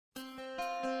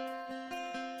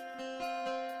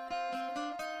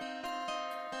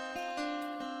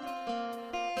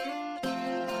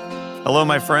Hello,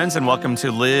 my friends, and welcome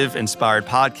to Live Inspired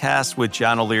Podcast with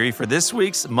John O'Leary for this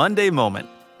week's Monday Moment.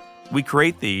 We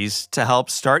create these to help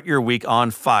start your week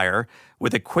on fire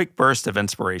with a quick burst of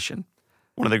inspiration.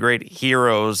 One of the great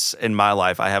heroes in my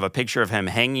life, I have a picture of him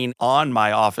hanging on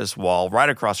my office wall right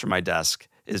across from my desk,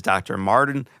 is Dr.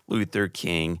 Martin Luther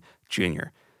King Jr.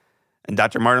 And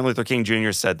Dr. Martin Luther King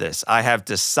Jr. said this: "I have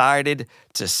decided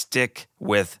to stick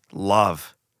with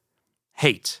love.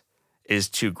 Hate is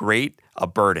too great a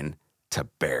burden to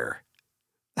bear."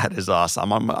 That is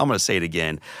awesome. I'm going to say it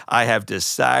again. I have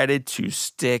decided to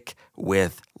stick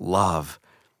with love.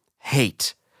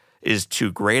 Hate is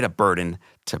too great a burden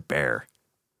to bear.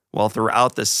 Well,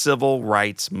 throughout the civil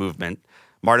rights movement,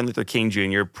 Martin Luther King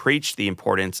Jr. preached the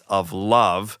importance of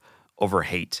love over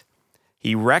hate.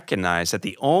 He recognized that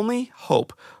the only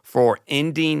hope for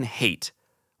ending hate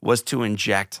was to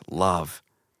inject love.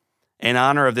 In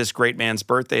honor of this great man's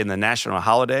birthday and the national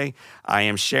holiday, I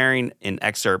am sharing an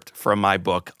excerpt from my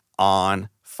book, On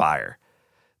Fire.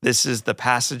 This is the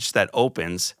passage that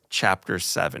opens chapter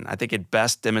 7. I think it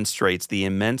best demonstrates the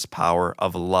immense power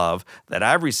of love that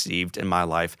I've received in my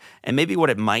life and maybe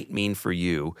what it might mean for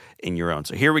you in your own.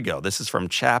 So here we go. This is from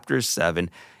chapter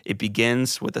 7. It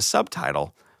begins with the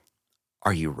subtitle,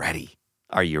 Are You Ready?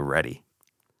 Are you ready?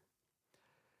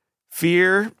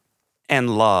 Fear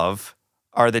and love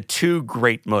are the two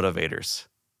great motivators.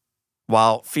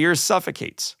 While fear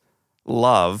suffocates,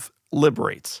 love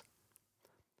liberates.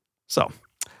 So,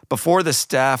 before the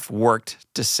staff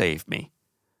worked to save me,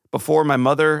 before my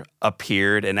mother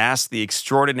appeared and asked the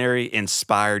extraordinary,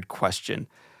 inspired question,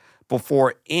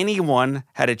 before anyone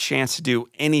had a chance to do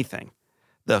anything,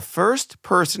 the first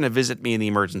person to visit me in the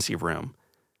emergency room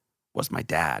was my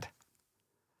dad.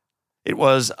 It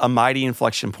was a mighty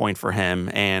inflection point for him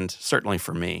and certainly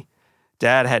for me.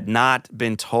 Dad had not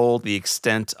been told the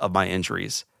extent of my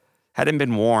injuries, hadn't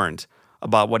been warned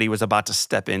about what he was about to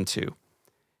step into.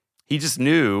 He just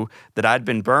knew that I'd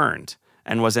been burned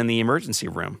and was in the emergency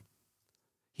room.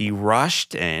 He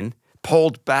rushed in,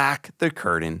 pulled back the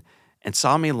curtain, and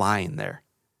saw me lying there.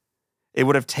 It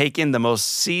would have taken the most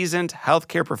seasoned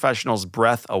healthcare professional's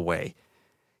breath away.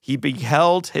 He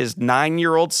beheld his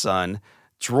 9-year-old son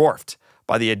dwarfed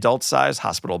by the adult-sized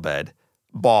hospital bed,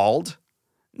 bald,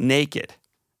 naked,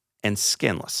 and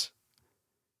skinless.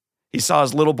 He saw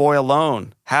his little boy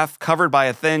alone, half covered by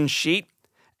a thin sheet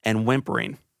and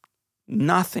whimpering.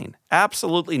 Nothing,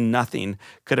 absolutely nothing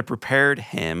could have prepared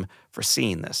him for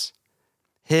seeing this.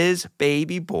 His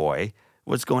baby boy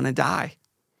was going to die.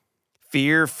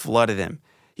 Fear flooded him.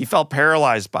 He felt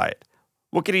paralyzed by it.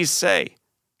 What could he say?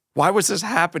 Why was this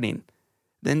happening?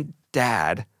 Then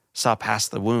Dad saw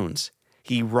past the wounds.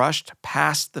 He rushed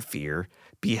past the fear,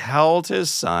 beheld his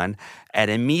son,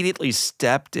 and immediately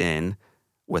stepped in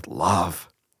with love.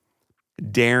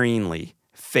 Daringly,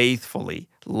 faithfully,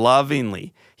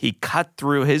 lovingly, he cut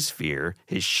through his fear,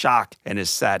 his shock, and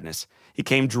his sadness. He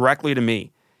came directly to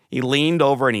me. He leaned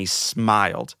over and he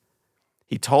smiled.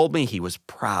 He told me he was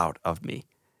proud of me.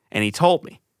 And he told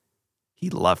me he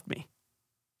loved me.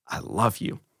 I love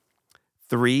you.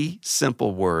 3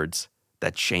 simple words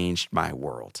that changed my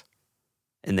world.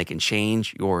 And they can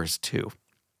change yours too.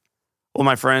 Well,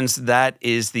 my friends, that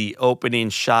is the opening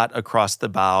shot across the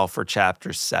bow for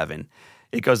chapter 7.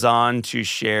 It goes on to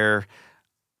share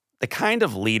the kind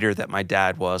of leader that my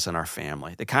dad was in our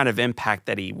family, the kind of impact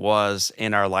that he was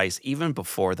in our lives even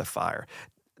before the fire,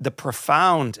 the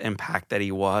profound impact that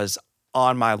he was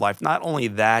on my life, not only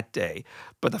that day,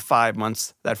 but the 5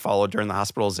 months that followed during the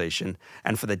hospitalization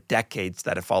and for the decades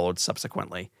that have followed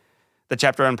subsequently. The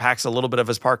chapter unpacks a little bit of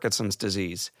his Parkinson's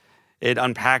disease. It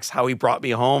unpacks how he brought me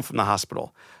home from the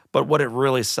hospital. But what it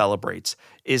really celebrates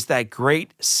is that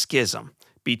great schism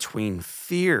between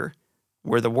fear,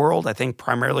 where the world, I think,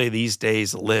 primarily these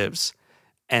days lives,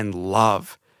 and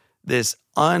love. This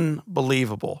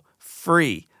unbelievable,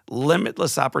 free,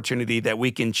 limitless opportunity that we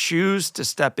can choose to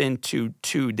step into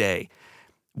today.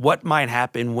 What might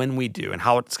happen when we do and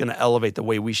how it's going to elevate the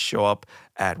way we show up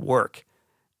at work,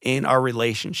 in our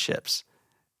relationships,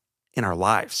 in our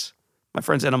lives. My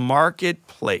friends, in a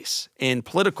marketplace, in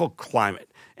political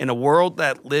climate, in a world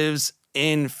that lives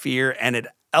in fear and it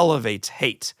elevates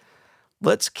hate,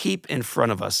 let's keep in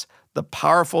front of us the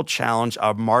powerful challenge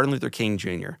of Martin Luther King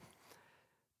Jr.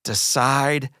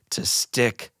 Decide to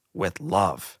stick with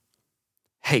love.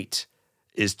 Hate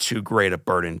is too great a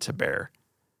burden to bear.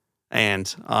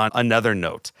 And on another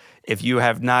note, if you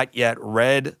have not yet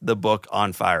read the book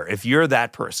On Fire, if you're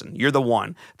that person, you're the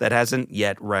one that hasn't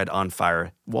yet read On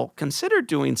Fire, well, consider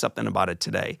doing something about it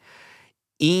today.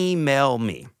 Email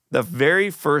me. The very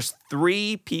first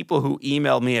 3 people who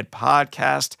emailed me at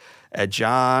podcast at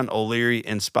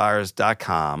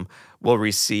johnolearyinspires.com will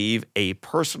receive a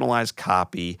personalized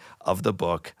copy of the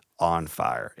book On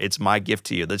Fire. It's my gift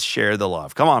to you. Let's share the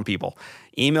love. Come on, people.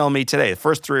 Email me today. The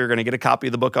first 3 are going to get a copy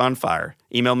of the book On Fire.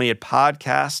 Email me at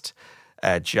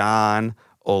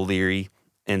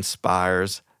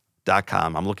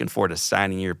podcast@johnolearyinspires.com. I'm looking forward to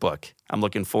signing your book. I'm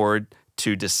looking forward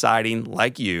to deciding,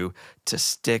 like you, to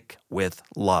stick with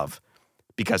love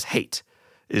because hate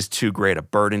is too great a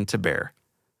burden to bear.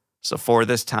 So for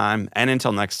this time and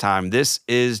until next time, this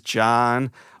is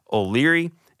John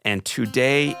O'Leary, and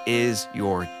today is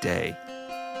your day.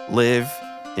 Live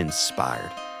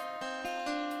inspired.